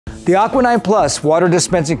The Aqua 9 Plus water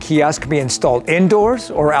dispensing kiosk can be installed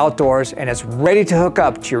indoors or outdoors, and it's ready to hook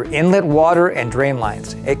up to your inlet water and drain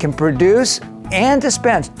lines. It can produce and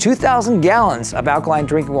dispense 2,000 gallons of alkaline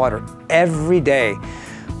drinking water every day.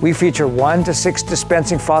 We feature 1 to 6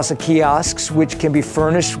 dispensing faucet kiosks, which can be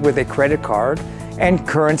furnished with a credit card and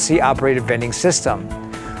currency-operated vending system.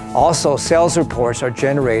 Also, sales reports are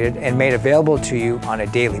generated and made available to you on a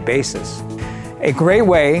daily basis. A great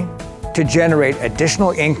way to generate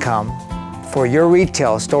additional income for your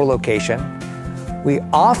retail store location, we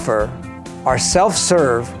offer our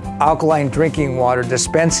self-serve alkaline drinking water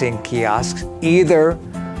dispensing kiosks either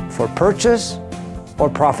for purchase or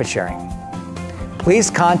profit sharing. Please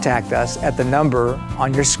contact us at the number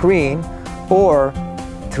on your screen or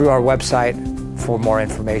through our website for more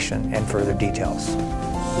information and further details.